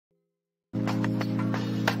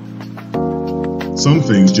Some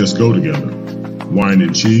things just go together. Wine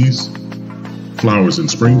and cheese, flowers in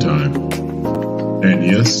springtime, and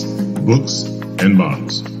yes, books and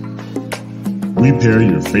bottles. We pair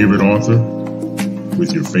your favorite author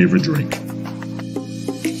with your favorite drink.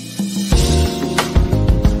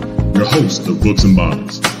 Your host of Books and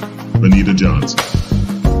Bottles, Benita Johnson.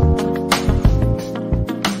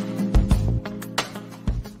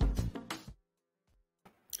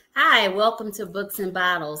 Hi, welcome to Books and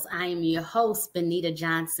Bottles. I am your host, Benita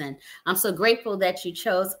Johnson. I'm so grateful that you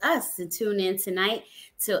chose us to tune in tonight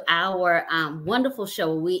to our wonderful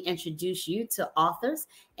show where we introduce you to authors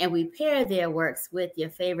and we pair their works with your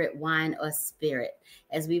favorite wine or spirit.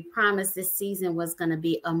 As we promised, this season was going to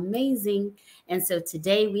be amazing. And so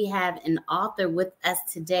today we have an author with us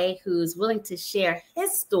today who's willing to share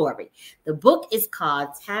his story. The book is called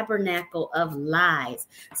Tabernacle of Lies.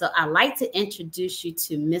 So I'd like to introduce you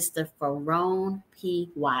to Mr. Ferron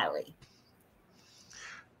P. Wiley.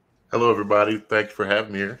 Hello, everybody. Thank you for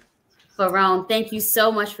having me here. Ferron, thank you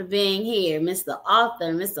so much for being here, Mr.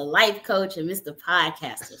 Author, Mr. Life Coach, and Mr.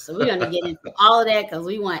 Podcaster. So we're going to get into all of that because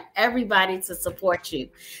we want everybody to support you.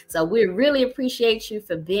 So we really appreciate you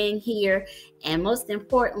for being here and most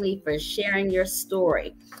importantly, for sharing your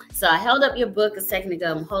story. So I held up your book a second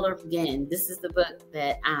ago. I'm holding up again. This is the book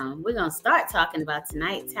that we're going to start talking about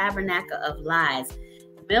tonight, Tabernacle of Lies,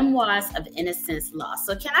 Memoirs of Innocence Lost.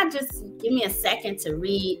 So can I just give me a second to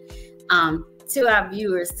read to our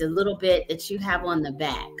viewers the little bit that you have on the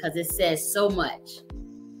back, because it says so much.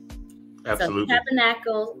 Absolutely. So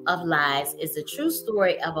Tabernacle of Lies is the true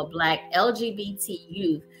story of a Black LGBT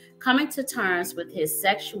youth coming to terms with his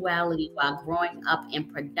sexuality while growing up in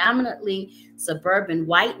predominantly suburban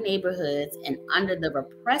white neighborhoods and under the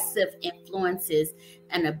repressive influences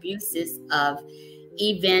and abuses of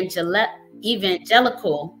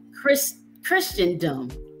evangelical Christendom.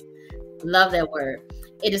 Love that word.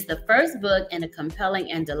 It is the first book in a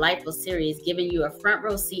compelling and delightful series, giving you a front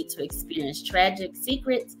row seat to experience tragic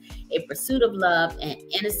secrets, a pursuit of love, and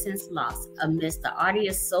innocence lost amidst the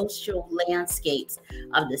arduous social landscapes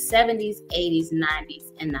of the 70s, 80s,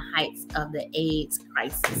 90s, and the heights of the AIDS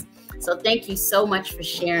crisis. So thank you so much for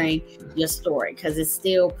sharing your story, because it's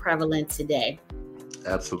still prevalent today.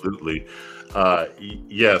 Absolutely.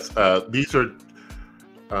 Yes, these are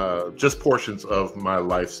just portions of my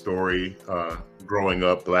life story. Growing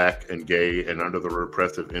up Black and gay and under the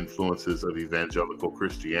repressive influences of evangelical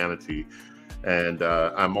Christianity. And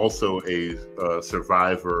I'm also a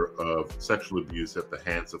survivor of sexual abuse at the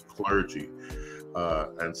hands of clergy.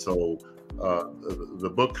 And so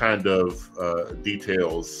the book kind of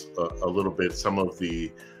details a little bit some of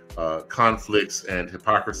the conflicts and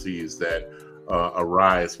hypocrisies that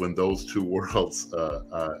arise when those two worlds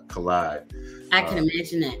collide. I can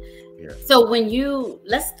imagine that. Yeah. So when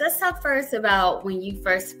let's talk first about when you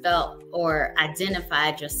first felt or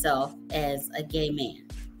identified yourself as a gay man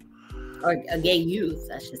or a gay youth,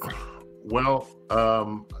 I should say. Well,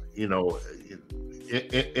 you know,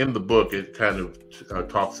 in the book, it kind of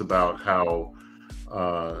talks about how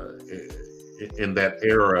in that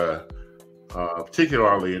era,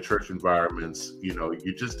 particularly in church environments, you know,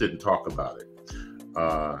 you just didn't talk about it.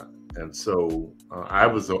 And so I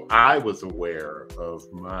was aware of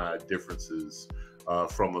my differences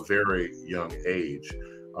from a very young age.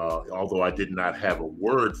 Although I did not have a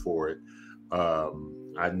word for it,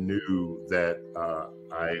 I knew that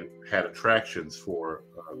I had attractions for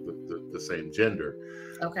the same gender.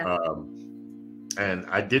 Okay. And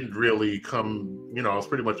I didn't really come, you know, I was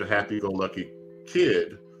pretty much a happy-go-lucky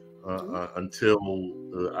kid until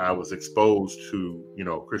I was exposed to, you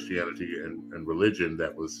know, Christianity and religion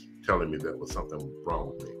that was telling me that was something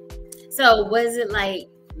wrong with me. So was it like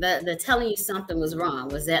the telling you something was wrong?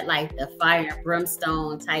 Was that like the fire and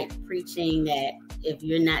brimstone type preaching that if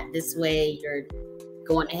you're not this way, you're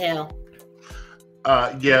going to hell?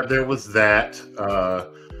 Yeah, there was that.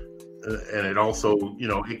 And it also, you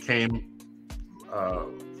know, it came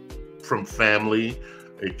from family.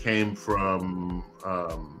 It came from,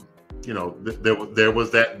 you know, there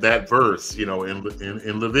was that verse, you know, in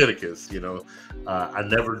Leviticus, you know, I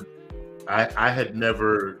had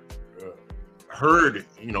never heard,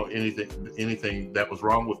 you know, anything that was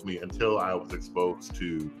wrong with me until I was exposed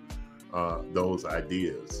to those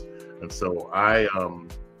ideas. And so I,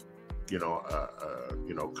 you know,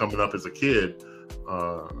 coming up as a kid,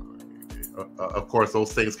 of course,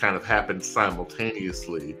 those things kind of happened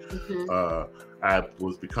simultaneously. Mm-hmm. I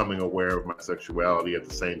was becoming aware of my sexuality at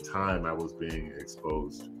the same time I was being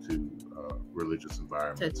exposed to religious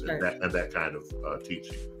environments and that kind of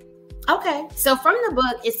teaching. Okay, so from the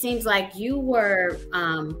book, it seems like you were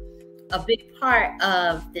a big part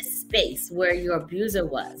of this space where your abuser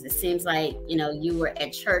was. It seems like, you know, you were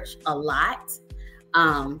at church a lot.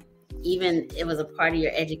 Even it was a part of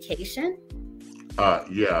your education.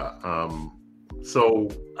 Yeah. So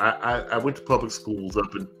I went to public schools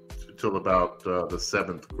up until about the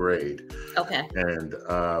 7th grade. Okay. And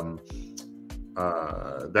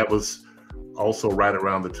that was also right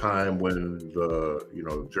around the time when the, you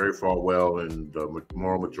know, Jerry Falwell and the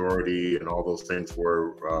Moral Majority and all those things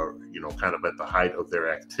were, you know, kind of at the height of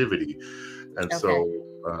their activity. And so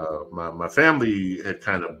my family had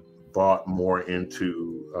kind of bought more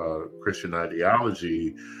into Christian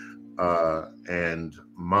ideology, and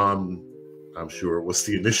Mom, I'm sure, was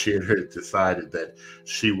the initiator, decided that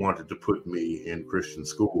she wanted to put me in Christian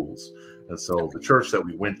schools. And so the church that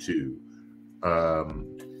we went to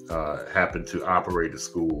happened to operate a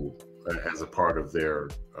school as a part of their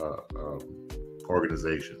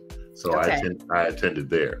organization. So I attended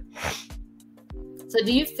there. So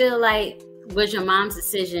do you feel like, was your mom's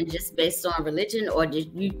decision just based on religion, or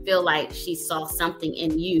did you feel like she saw something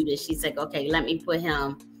in you that she's like, okay, let me put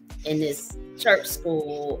him in this church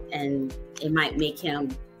school and it might make him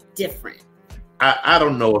different? I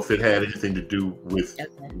don't know if it had anything to do with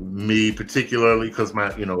me particularly, because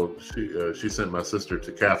my, you know, she sent my sister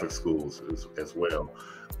to Catholic schools as well.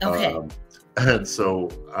 Okay. And so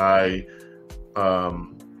I,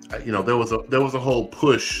 you know, there was a whole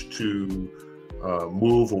push to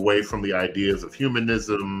move away from the ideas of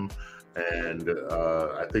humanism, and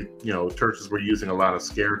I think, you know, churches were using a lot of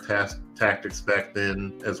scare tactics back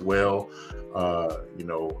then as well. You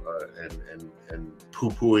know, and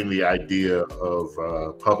poo-pooing the idea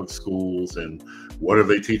of public schools and what are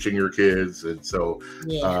they teaching your kids, and so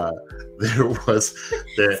there was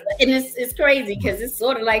that. And it's crazy because it's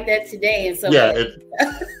sort of like that today, and so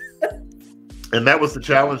and that was the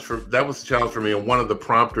challenge for me, and one of the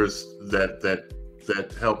prompters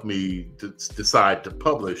that helped me to decide to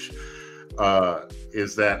publish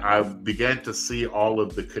is that I began to see all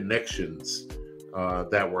of the connections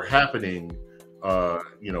that were happening.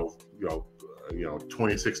 You know,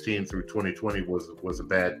 2016 through 2020 was a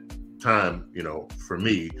bad time, you know, for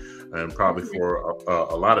me, and probably for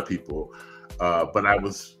a lot of people. But I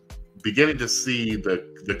was beginning to see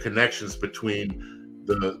the connections between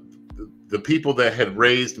the people that had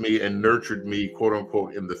raised me and nurtured me, quote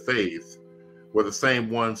unquote, in the faith, were the same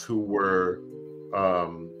ones who were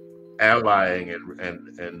allying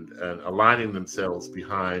and aligning themselves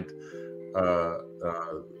behind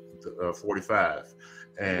 45.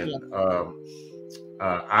 And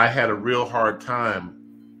I had a real hard time,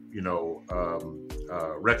 you know,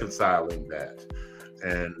 reconciling that.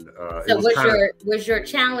 And so was your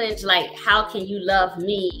challenge like, how can you love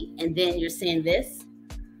me and then you're saying this?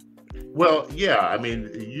 Well, yeah, I mean,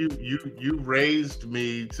 you raised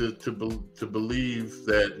me to believe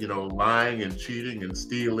that, you know, lying and cheating and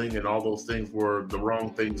stealing and all those things were the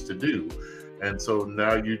wrong things to do. And so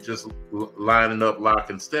now you're just lining up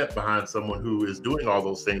lock and step behind someone who is doing all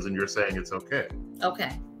those things, and you're saying it's okay.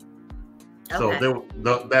 Okay. So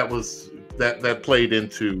that played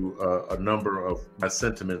into a number of my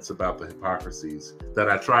sentiments about the hypocrisies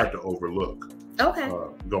that I tried to overlook. Okay.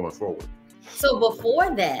 Going forward. So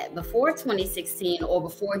before that, before 2016, or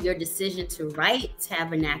before your decision to write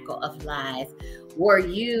Tabernacle of Lies, were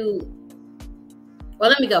you?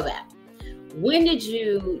 Well, let me go back. When did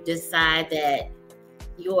you decide that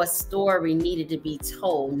your story needed to be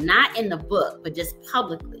told, not in the book, but just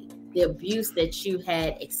publicly, the abuse that you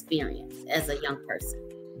had experienced as a young person?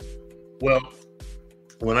 Well,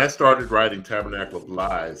 when I started writing Tabernacle of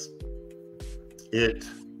Lies, it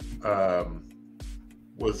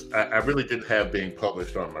I really didn't have being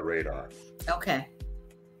published on my radar. Okay.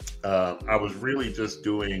 I was really just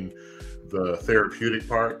doing the therapeutic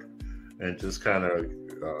part and just kind of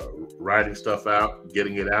writing stuff out,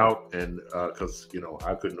 getting it out, and because, you know,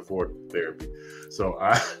 I couldn't afford therapy, so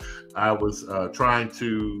I was trying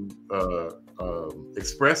to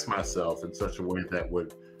express myself in such a way that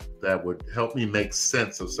would help me make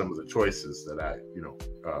sense of some of the choices that I, you know,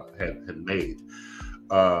 had made.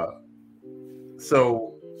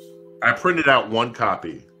 So I printed out one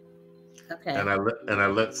copy, okay, and I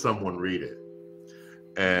let someone read it,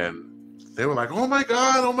 and they were like, oh my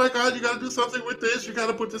God, you got to do something with this. You got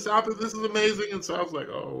to put this out there. This is amazing. And so I was like,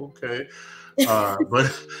 oh, okay.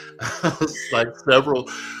 But I was like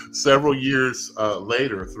several years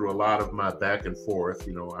later, through a lot of my back and forth,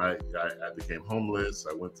 you know, I became homeless.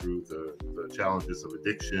 I went through the challenges of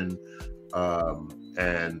addiction,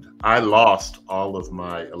 and I lost all of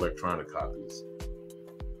my electronic copies.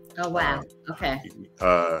 Oh, wow. Okay.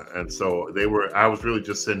 And so I was really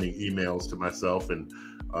just sending emails to myself and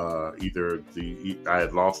Either I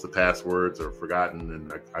had lost the passwords or forgotten,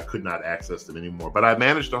 and I could not access them anymore. But I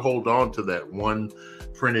managed to hold on to that one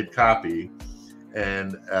printed copy,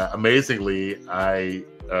 and amazingly, I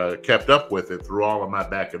kept up with it through all of my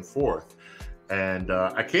back and forth. And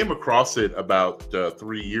I came across it about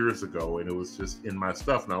 3 years ago, and it was just in my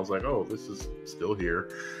stuff. And I was like, oh, this is still here.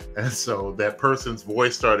 And so that person's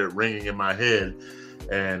voice started ringing in my head.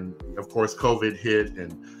 And of course, COVID hit,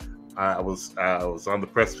 and I was on the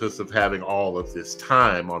precipice of having all of this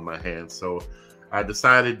time on my hands. So I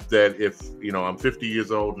decided that if, I'm 50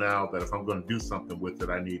 years old now, that if I'm going to do something with it,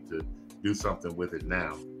 I need to do something with it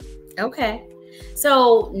now. Okay.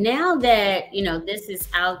 So now that, this is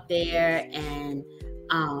out there, and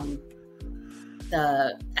I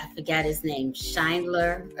forgot his name,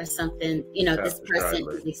 Schindler or something, this person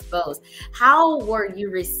is exposed. How were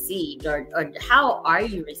you received, or how are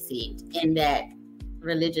you received in that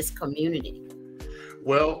religious community?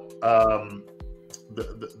 Well,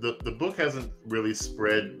 the book hasn't really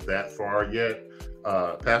spread that far yet.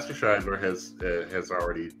 Pastor Schindler has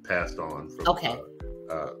already passed on from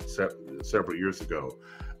several years ago,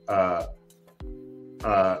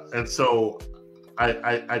 and so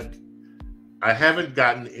I haven't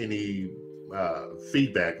gotten any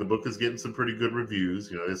feedback. The book is getting some pretty good reviews.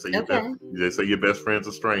 They say your best friends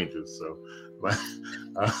are strangers. So,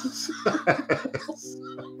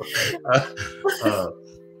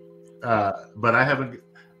 but I haven't.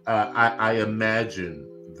 I imagine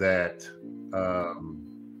that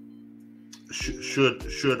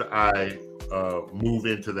should I move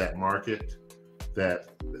into that market, that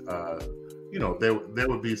there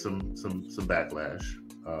would be some backlash.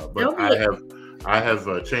 But I have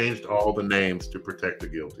changed all the names to protect the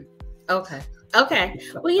guilty. Okay.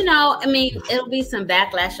 Well, it'll be some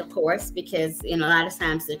backlash, of course, because a lot of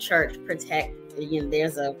times the church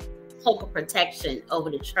there's a cloak of protection over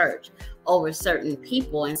the church, over certain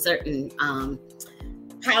people and certain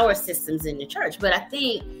power systems in the church. But I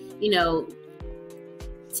think,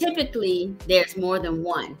 typically there's more than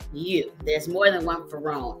one there's more than one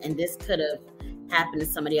Ferron, and this could have happened to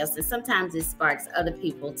somebody else. And sometimes it sparks other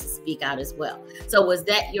people to speak out as well. So was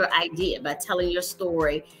that your idea? By telling your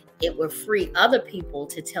story, it would free other people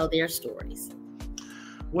to tell their stories?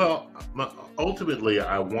 Well, ultimately,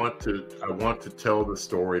 I want to tell the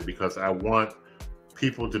story because I want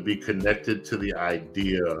people to be connected to the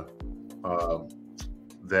idea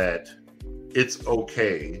that it's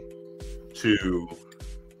okay to,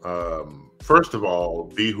 first of all,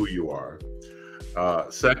 be who you are.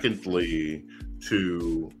 Secondly,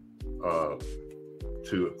 to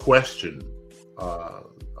question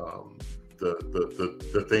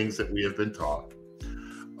the things that we have been taught,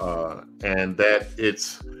 and that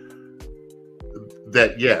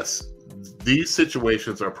yes, these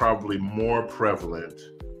situations are probably more prevalent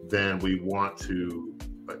than we want to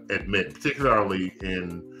admit, particularly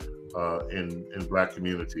in Black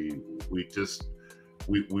community. We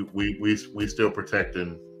still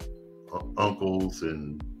protecting uncles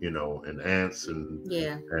and and aunts and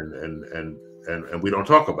we don't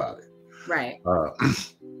talk about it, right?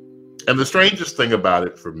 And the strangest thing about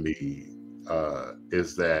it for me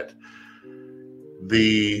is that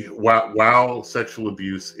while sexual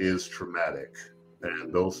abuse is traumatic,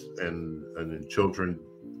 and children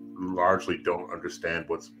largely don't understand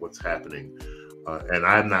what's happening, and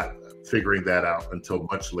I'm not figuring that out until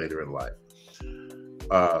much later in life.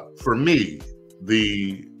 For me,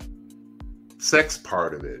 the sex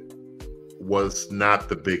part of it was not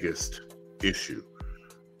the biggest issue.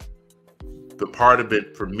 The part of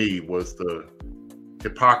it for me was the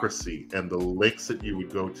hypocrisy and the lengths that you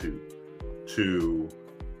would go to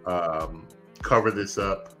cover this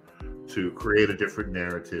up, to create a different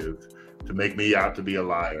narrative, to make me out to be a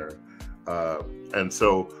liar. And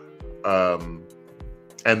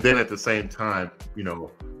then at the same time,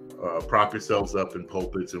 prop yourselves up in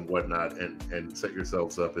pulpits and whatnot, and set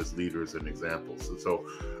yourselves up as leaders and examples. And so,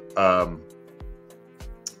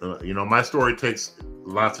 my story takes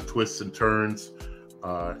lots of twists and turns,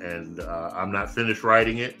 and I'm not finished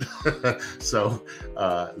writing it. So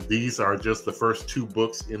these are just the first 2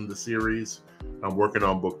 books in the series. I'm working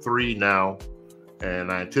on book 3 now,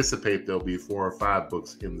 and I anticipate there'll be 4 or 5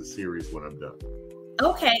 books in the series when I'm done.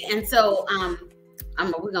 Okay, and so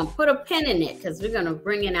we're going to put a pin in it because we're going to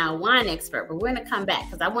bring in our wine expert, but we're going to come back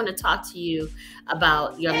because I want to talk to you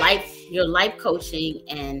about your life coaching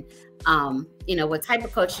and, what type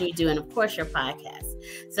of coaching you do, and of course your podcast.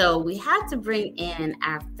 So we have to bring in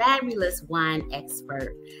our fabulous wine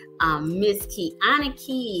expert, Miss Kiana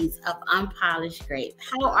Keys of Unpolished Grape.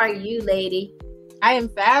 How are you, lady? I am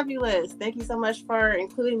fabulous. Thank you so much for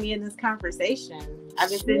including me in this conversation. I've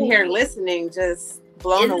been sitting here listening, just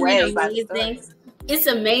blown away by the story. It's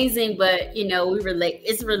amazing, but we relate.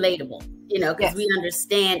 It's relatable, because we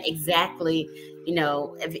understand exactly,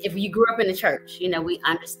 if you grew up in the church, we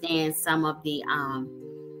understand some of the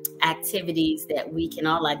activities that we can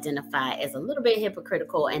all identify as a little bit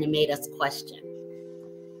hypocritical, and it made us question.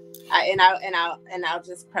 I'll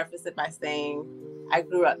just preface it by saying I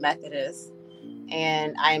grew up Methodist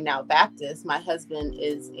and I am now Baptist. My husband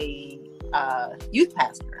is a youth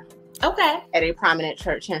pastor. Okay. At a prominent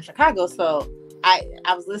church here in Chicago. So I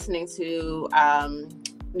was listening to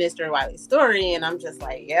Mr. Wiley's story, and I'm just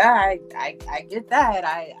like, yeah, I get that.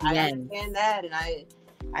 I understand that, and I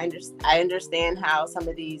understand how some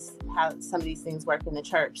of these things work in the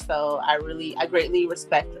church. So I greatly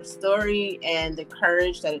respect your story and the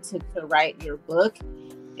courage that it took to write your book.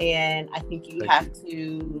 And I think you have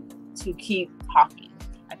to keep talking.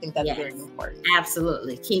 I think that's very important.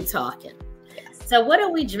 Absolutely. Keep talking. Yes. So what are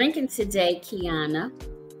we drinking today, Kiana?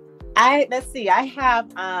 Let's see. I have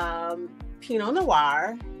Pinot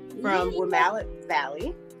Noir from Willamette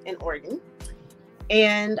Valley in Oregon.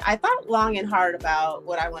 And I thought long and hard about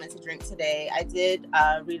what I wanted to drink today. I did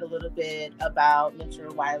read a little bit about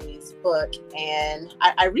Mr. Wiley's book, and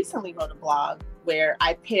I recently wrote a blog where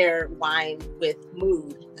I pair wine with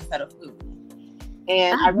mood instead of food.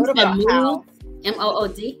 And I wrote about how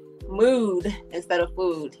MOOD? Mood instead of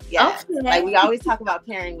food. Yeah. Okay. Like we always talk about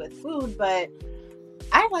pairing with food, but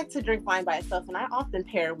I like to drink wine by itself, and I often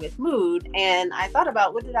pair with mood. And I thought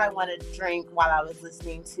about what did I want to drink while I was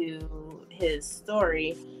listening to his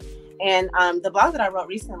story. And the blog that I wrote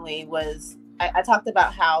recently was, I talked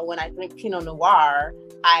about how when I drink Pinot Noir,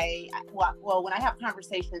 when I have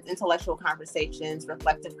conversations, intellectual conversations,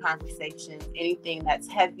 reflective conversations, anything that's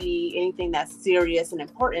heavy, anything that's serious and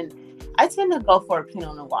important, I tend to go for a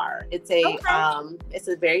Pinot Noir. It's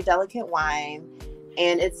a very delicate wine.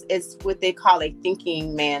 And it's what they call a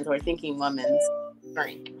thinking man's or thinking woman's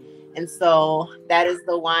drink. And so that is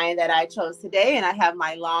the wine that I chose today. And I have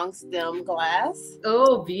my long stem glass.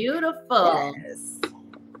 Oh, beautiful. Yes.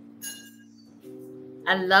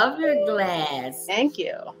 I love your glass. Thank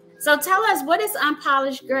you. So tell us, what is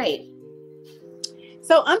Unpolished Grape?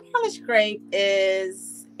 So Unpolished Grape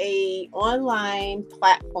is a online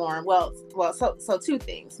platform. So two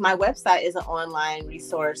things. My website is an online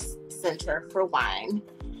resource center for wine,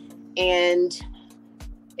 and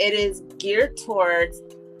it is geared towards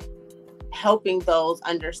helping those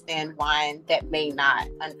understand wine that may not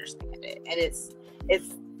understand it. And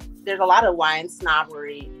there's a lot of wine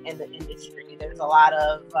snobbery in the industry. There's a lot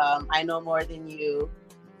of I know more than you.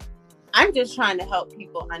 I'm just trying to help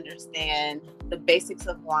people understand the basics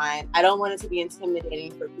of wine. I don't want it to be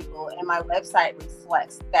intimidating for people, and my website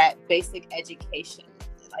reflects that basic education.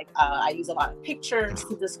 Like I use a lot of pictures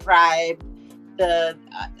to describe the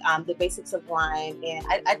basics of wine, and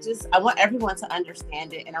I want everyone to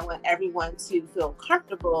understand it, and I want everyone to feel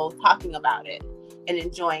comfortable talking about it and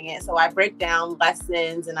enjoying it. So I break down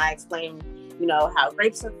lessons, and I explain, how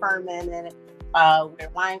grapes are fermented, where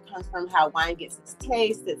wine comes from, how wine gets its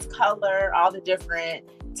taste, its color, all the different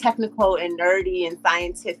technical and nerdy and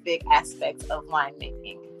scientific aspects of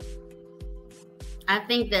winemaking. I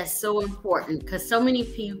think that's so important because so many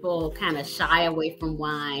people kind of shy away from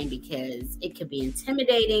wine because it could be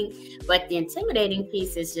intimidating, but the intimidating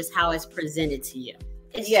piece is just how it's presented to you.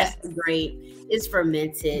 It's just great. It's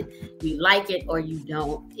fermented. You like it or you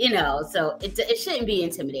don't, so it shouldn't be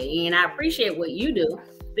intimidating. And I appreciate what you do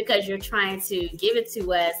because you're trying to give it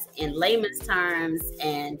to us in layman's terms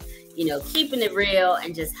and, keeping it real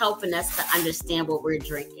and just helping us to understand what we're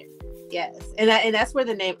drinking. Yes. And that's where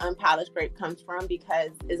the name Unpolished Grape comes from, because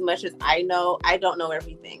as much as I know, I don't know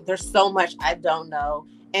everything. There's so much I don't know,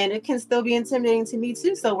 and it can still be intimidating to me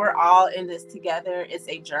too. So we're all in this together. It's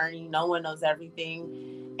a journey. No one knows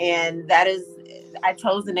everything. And I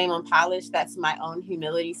chose the name Unpolished. That's my own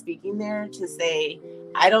humility speaking there to say,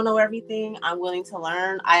 I don't know everything. I'm willing to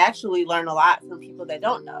learn. I actually learn a lot from people that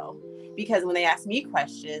don't know, because when they ask me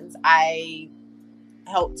questions, I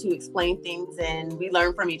help to explain things and we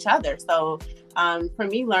learn from each other. So for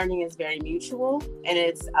me, learning is very mutual, and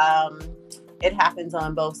it happens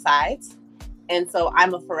on both sides. And so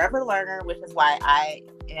I'm a forever learner, which is why I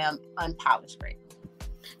am Unpolished Grape.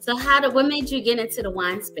 So what made you get into the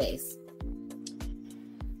wine space?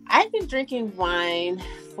 I've been drinking wine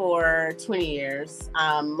for 20 years,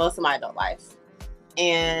 most of my adult life.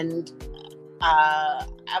 And I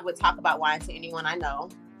would talk about wine to anyone I know.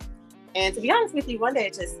 And to be honest with you, one day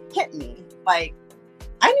it just hit me. Like,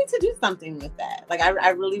 I need to do something with that. Like, I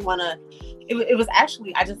really want to, it was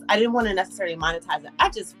actually, I didn't want to necessarily monetize it. I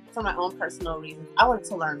just, for my own personal reasons, I wanted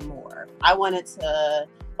to learn more. I wanted to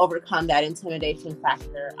overcome that intimidation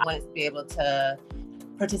factor. I wanted to be able to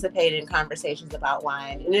participate in conversations about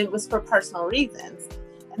wine. And it was for personal reasons.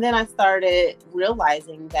 And then I started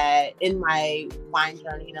realizing that in my wine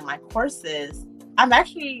journey and in my courses, I'm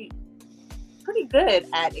actually pretty good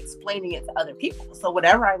at explaining it to other people. So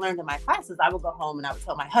whatever I learned in my classes, I would go home and I would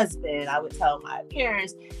tell my husband, I would tell my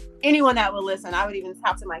parents, anyone that would listen. I would even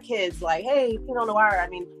talk to my kids like, hey, Pinot Noir. I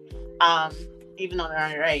mean, even though they're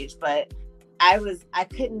underage, but I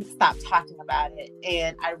couldn't stop talking about it.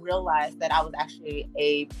 And I realized that I was actually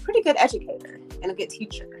a pretty good educator and a good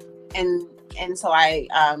teacher. And so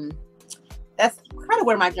that's kind of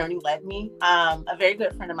where my journey led me. A very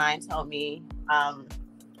good friend of mine told me,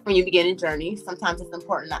 when you begin a journey, sometimes it's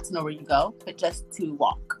important not to know where you go, but just to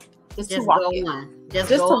walk. Just to walk. Just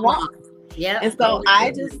to walk. Yeah. And so I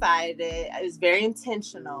decided, it was very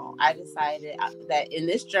intentional. I decided that in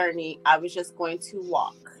this journey, I was just going to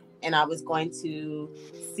walk, and I was going to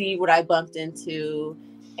see what I bumped into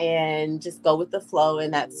and just go with the flow.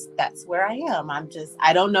 And that's where I am.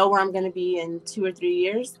 I don't know where I'm going to be in 2 or 3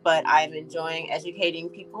 years, but I'm enjoying educating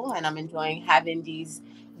people, and I'm enjoying having these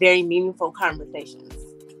very meaningful conversations.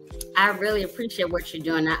 I really appreciate what you're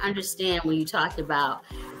doing. I understand when you talked about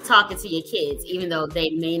talking to your kids, even though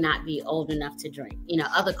they may not be old enough to drink. You know,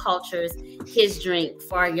 other cultures, kids drink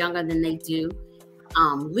far younger than they do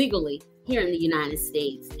legally here in the United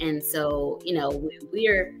States. And so, you know,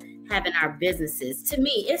 we're having our businesses. To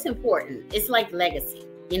me, it's important. It's like legacy.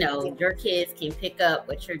 You know, your kids can pick up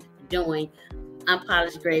what you're doing.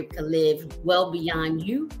 Unpolished Grape could live well beyond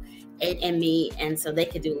you and me, and so they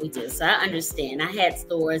could do what we do. So I understand. I had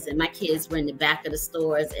stores, and my kids were in the back of the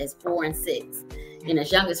stores as 4 and 6, you know,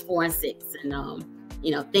 as young as 4 and 6, and you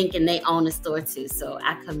know, thinking they own a store too. So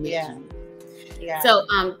I commend you. Yeah. So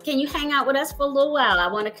can you hang out with us for a little while? I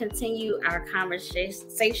want to continue our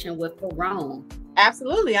conversation with Ferron.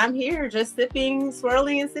 Absolutely, I'm here, just sipping,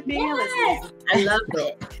 swirling, and sipping. Yes. I love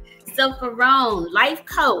it. So Ferron, life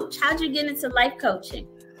coach. How'd you get into life coaching?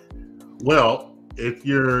 Well, if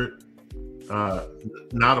you're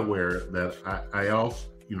not aware that I also,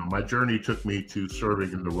 you know, my journey took me to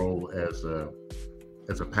serving in the role as a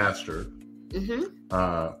pastor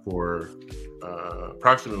for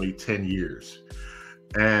approximately 10 years.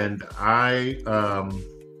 And I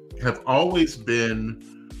have always been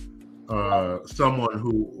someone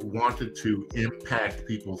who wanted to impact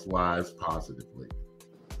people's lives positively.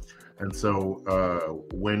 And so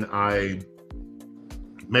when I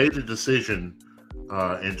made the decision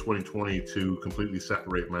in 2020 to completely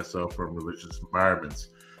separate myself from religious environments,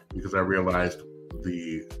 because I realized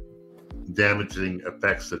the damaging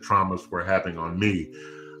effects that traumas were having on me,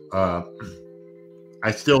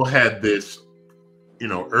 I still had this, you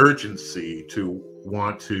know, urgency to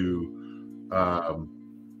want to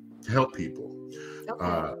help people.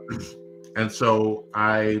 Okay. And so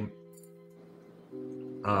I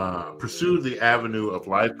pursued the avenue of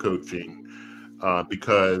life coaching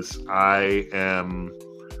because I am,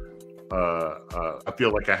 I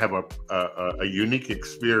feel like I have a unique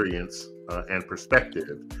experience and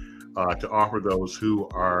perspective to offer those who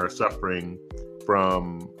are suffering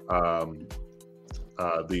from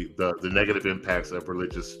the negative impacts of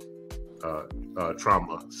religious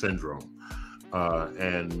trauma syndrome.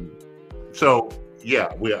 And so, yeah,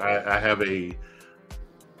 I have a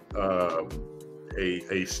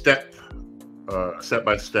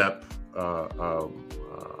step-by-step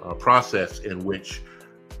process in which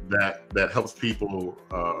that helps people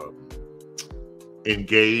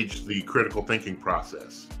engage the critical thinking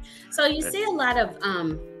process. So you see a lot of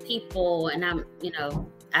people, and I'm, you know,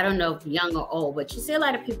 I don't know if young or old, but you see a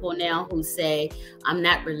lot of people now who say, I'm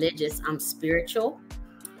not religious, I'm spiritual.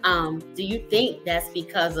 Do you think that's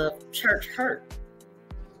because of church hurt?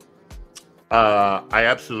 I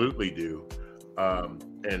absolutely do.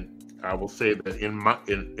 And I will say that in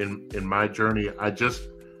my journey, I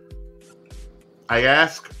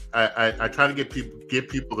try to give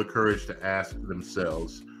people the courage to ask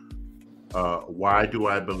themselves, why do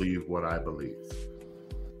I believe what I believe?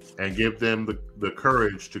 And give them the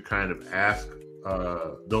courage to kind of ask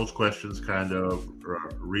those questions, kind of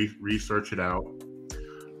research it out.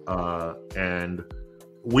 And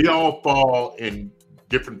we all fall in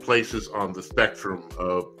different places on the spectrum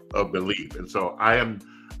of belief. And so I am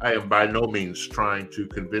by no means trying to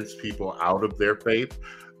convince people out of their faith.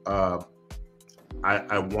 I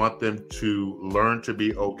want them to learn to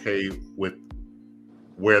be okay with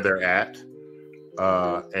where they're at,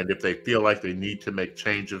 And if they feel like they need to make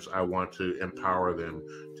changes, I want to empower them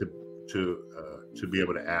to be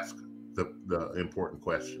able to ask the important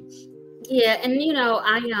questions. Yeah, and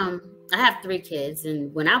I have 3 kids,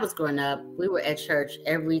 and when I was growing up, we were at church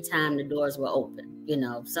every time the doors were open.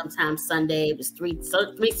 Sometimes Sunday it was three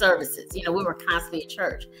services. We were constantly at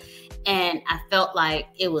church, and I felt like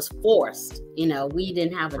it was forced. We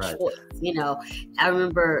didn't have a choice. I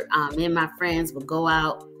remember me and my friends would go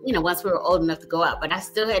out. Once we were old enough to go out, but I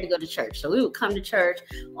still had to go to church. So we would come to church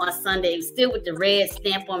on Sunday, still with the red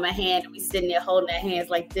stamp on my hand. We sitting there holding our hands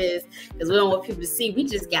like this because we don't want people to see. We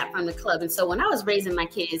just got from the club. And so when I was raising my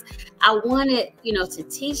kids, I wanted, to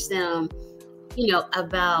teach them,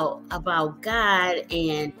 about God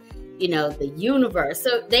and, the universe.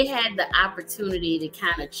 So they had the opportunity to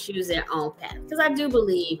kind of choose their own path. Because I do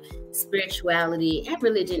believe spirituality and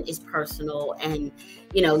religion is personal, and,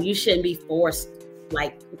 you shouldn't be forced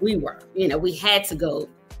like we were. We had to go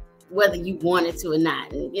whether you wanted to or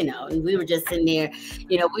not. And, and we were just in there,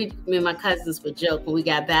 me and my cousins would joke when we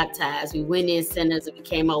got baptized. We went in sinners and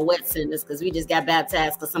became all wet sinners because we just got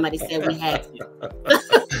baptized because somebody said we had to.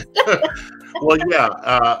 Well, yeah.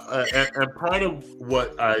 And part of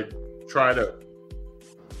what I try to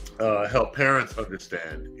help parents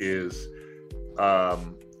understand is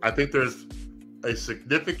I think there's a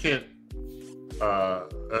significant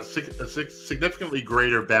significantly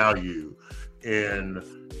greater value in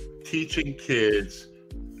teaching kids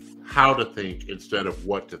how to think instead of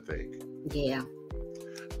what to think. Yeah.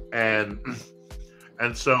 And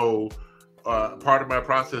so part of my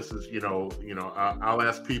process is, I'll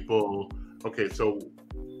ask people, okay, so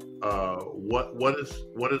what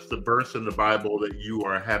is the verse in the Bible that you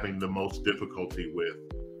are having the most difficulty with,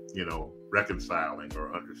 reconciling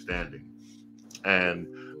or understanding? And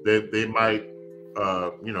they might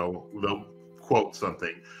they'll quote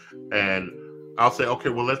something, and I'll say, okay,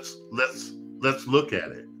 well, let's look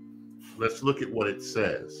at it. Let's look at what it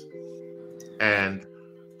says, and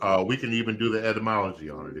we can even do the etymology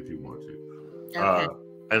on it if you want to. Okay.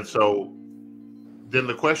 And so then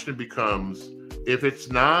the question becomes, if it's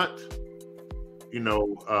not,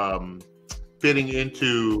 fitting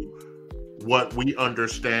into what we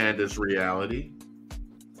understand as reality,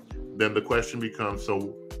 then the question becomes,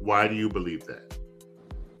 so why do you believe that?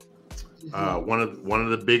 One of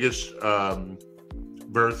the biggest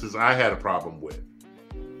verses I had a problem with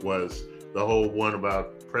was the whole one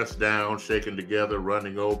about pressed down, shaken together,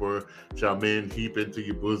 running over, shall men heap into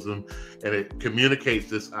your bosom. And it communicates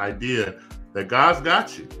this idea that God's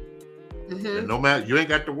got you. And no matter, you ain't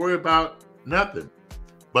got to worry about nothing.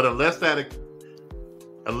 But unless that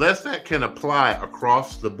can apply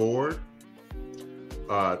across the board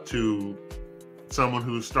to someone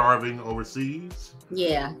who's starving overseas,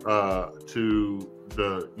 to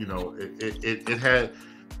the,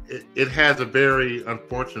 it has a very,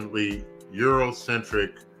 unfortunately,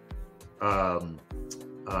 Eurocentric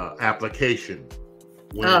application.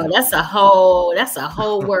 That's a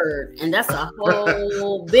whole word, and that's a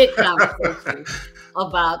whole big conversation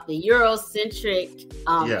about the Eurocentric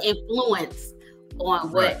influence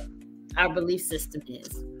on what our belief system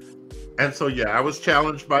is. And so, I was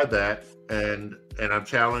challenged by that, and I'm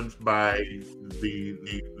challenged by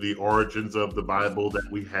the origins of the Bible that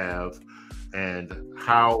we have, and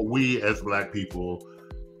how we as Black people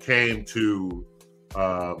came to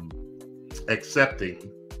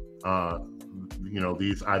accepting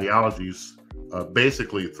these ideologies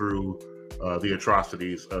basically through the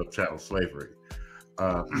atrocities of chattel slavery.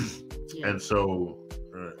 And so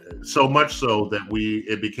much so that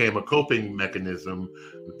it became a coping mechanism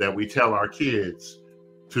that we tell our kids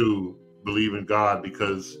to believe in God,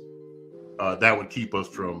 because that would keep us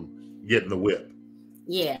from getting the whip.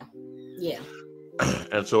 Yeah.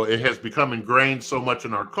 And so it has become ingrained so much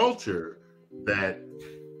in our culture that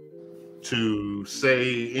to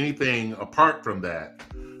say anything apart from that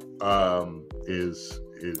is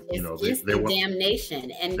they want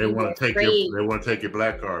damnation, and they want to take your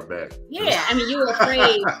black card back. Yeah, I mean, you were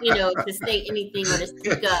afraid, to say anything or to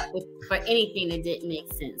speak up for anything that didn't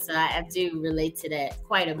make sense. So I do relate to that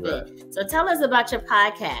quite a bit. So tell us about your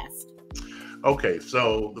podcast. Okay,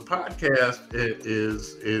 so the podcast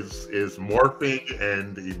is morphing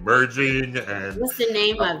and emerging, and what's the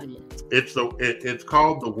name of it? It's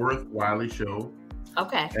called The Worth Wiley Show.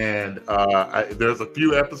 Okay. And there's a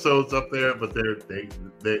few episodes up there, but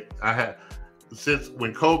I had, since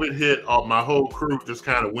when COVID hit, my whole crew just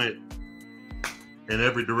kind of went in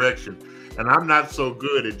every direction, and I'm not so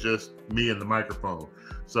good at just me and the microphone.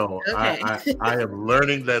 So I am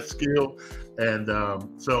learning that skill, and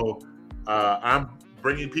so I'm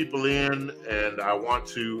bringing people in, and I want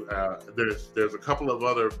to. There's a couple of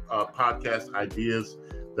other podcast ideas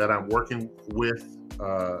that I'm working with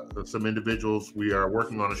some individuals. We are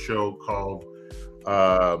working on a show called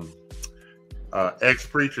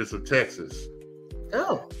Ex-Preachers of Texas.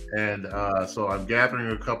 Oh. And so I'm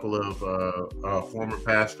gathering a couple of former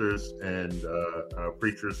pastors and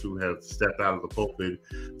preachers who have stepped out of the pulpit,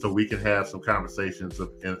 so we can have some conversations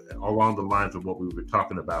along the lines of what we were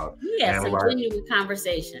talking about. Yeah, some genuine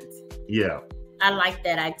conversations. Yeah. I like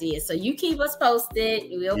that idea. So you keep us posted.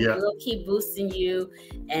 We'll keep boosting you,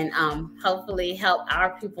 and hopefully help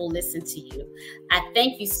our people listen to you. I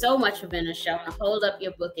thank you so much for being on the show. And hold up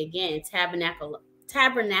your book again, Tabernacle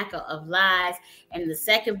of Lies, and the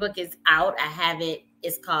second book is out. I have it.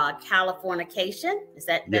 It's called Californication. Is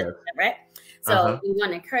that right? So we want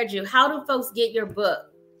to encourage you. How do folks get your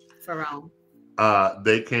book, Ferron?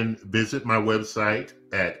 They can visit my website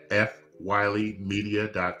at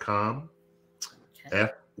fwileymedia.com.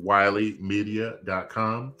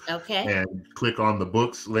 fwileymedia.com. Okay. And click on the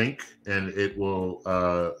books link, and it will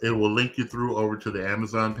link you through over to the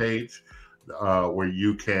Amazon page, where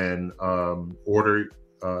you can order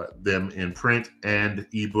them in print and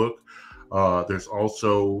ebook. There's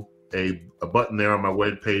also a button there on my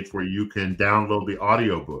webpage where you can download the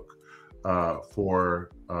audiobook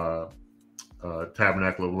for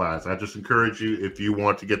Tabernacle of Lies. I just encourage you, if you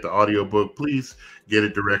want to get the audiobook, please get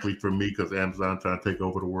it directly from me, because Amazon trying to take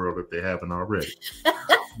over the world if they haven't already.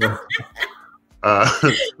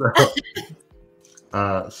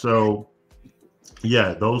 So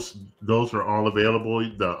yeah, those are all available.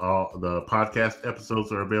 The podcast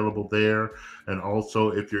episodes are available there. And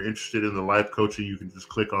also, if you're interested in the life coaching, you can just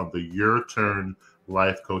click on the Your Turn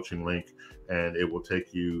life coaching link, and it will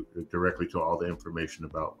take you directly to all the information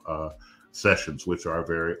about sessions, which are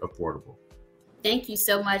very affordable. Thank you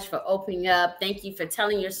so much for opening up. Thank you for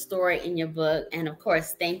telling your story in your book. And of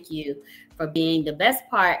course, thank you for being the best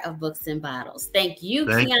part of Books and Bottles. Thank you,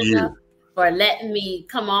 Kiana, for letting me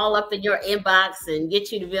come all up in your inbox and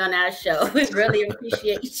get you to be on our show. We really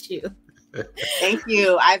appreciate you. Thank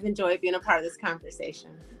you. I've enjoyed being a part of this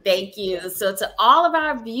conversation. Thank you. So to all of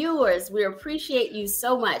our viewers, we appreciate you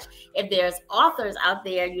so much. If there's authors out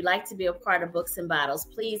there you'd like to be a part of Books and Bottles,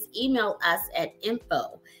 please email us at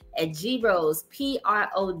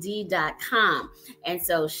info@grosprod.com. And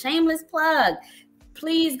so, shameless plug,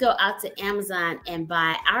 please go out to Amazon and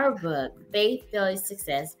buy our book, Faith, Failure,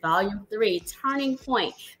 Success, Volume 3, Turning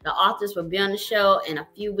Point. The authors will be on the show in a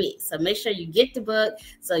few weeks. So make sure you get the book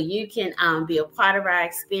so you can be a part of our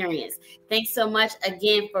experience. Thanks so much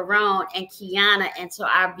again, Ferron and Kiana, and to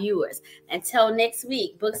our viewers. Until next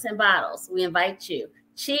week, Books and Bottles, we invite you.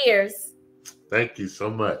 Cheers. Thank you so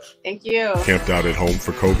much. Thank you. Camped out at home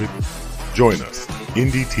for COVID? Join us,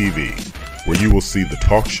 Indie TV, where you will see the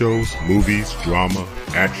talk shows, movies, drama,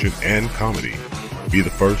 action, and comedy. Be the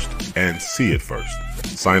first and see it first.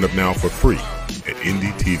 Sign up now for free at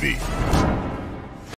Indie TV.